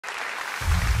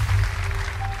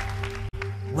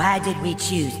Why did we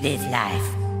choose this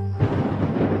life?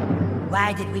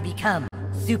 Why did we become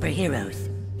superheroes?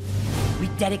 We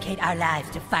dedicate our lives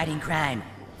to fighting crime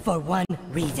for one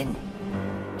reason.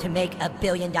 To make $1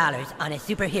 billion on a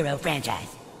superhero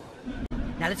franchise.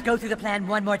 Now let's go through the plan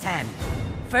one more time.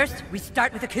 First, we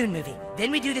start with the Coon movie. Then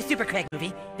we do the Super Craig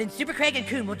movie. Then Super Craig and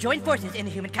Coon will join forces in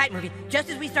the Human Kite movie, just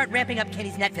as we start ramping up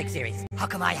Kenny's Netflix series. How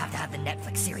come I have to have the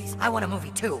Netflix series? I want a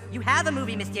movie too. You have a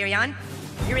movie, Mysterion.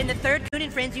 You're in the third Coon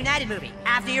and Friends United movie,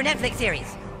 after your Netflix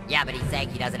series. Yeah, but he's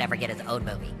saying he doesn't ever get his own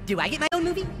movie. Do I get my own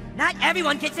movie? Not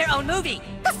everyone gets their own movie.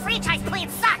 This franchise plan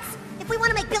sucks. If we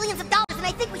want to make billions of dollars, then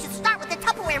I think we should start with the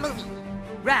Tupperware movie.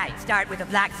 Right, start with a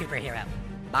black superhero.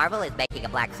 Marvel is making a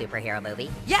black superhero movie.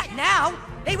 Yeah, now?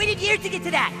 They waited years to get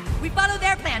to that. We follow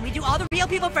their plan. We do all the real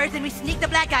people first, and we sneak the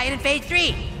black guy in phase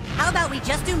 3. How about we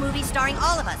just do movies starring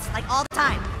all of us, like all the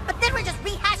time? But then we're just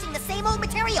rehashing the same old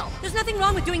material. There's nothing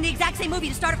wrong with doing the exact same movie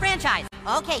to start a franchise.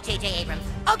 Okay, J.J. Abrams.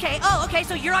 Okay,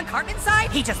 so you're on Cartman's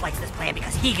side? He just likes this plan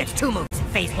because he gets 2 movies in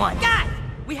phase 1. God!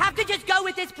 We have to just go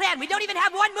with this plan. We don't even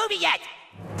have one movie yet!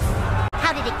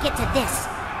 How did it get to this?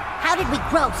 How did we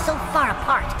grow so far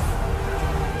apart?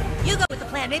 You go with the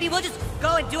plan. Maybe we'll just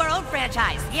go and do our own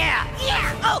franchise. Yeah!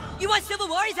 Oh, you want Civil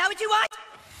War? Is that what you want?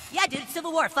 Yeah, dude,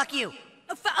 Civil War. Fuck you.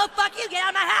 Oh, fuck you. Get out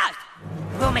of my house.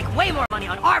 We'll make way more money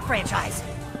on our franchise.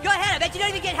 Go ahead. I bet you don't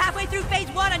even get halfway through phase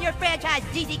 1 on your franchise,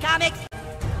 DC Comics.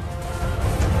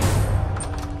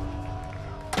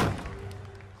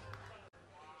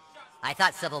 I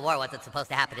thought Civil War wasn't supposed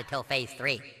to happen until phase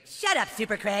 3. Shut up,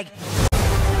 Super Craig.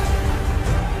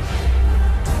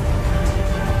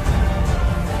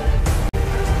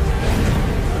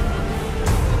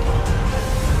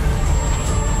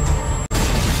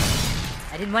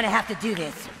 I didn't want to have to do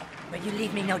this, but you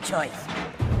leave me no choice.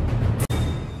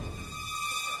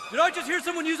 Did I just hear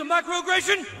someone use a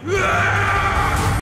microaggression?